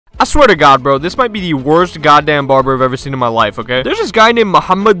I swear to God, bro, this might be the worst goddamn barber I've ever seen in my life, okay? There's this guy named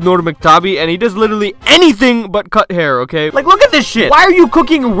Muhammad Nur Maktabi, and he does literally anything but cut hair, okay? Like, look at this shit. Why are you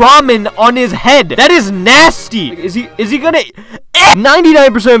cooking ramen on his head? That is nasty. Like, is he gonna...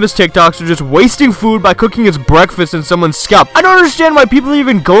 99% of his TikToks are just wasting food by cooking his breakfast in someone's scalp. I don't understand why people are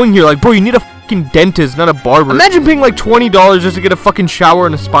even going here. Like, bro, you need a fucking dentist, not a barber. Imagine paying like $20 just to get a fucking shower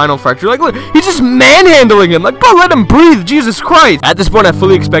and a spinal fracture. Like, look, he's just manhandling him. Like, bro, let him breathe. Jesus Christ. At this point, I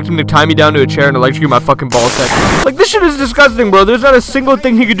fully expect him to tie me down to a chair and electrocute my fucking ball sack. Like, this shit is disgusting, bro. There's not a single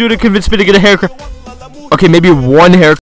thing he could do to convince me to get a haircut. Okay, maybe one haircut.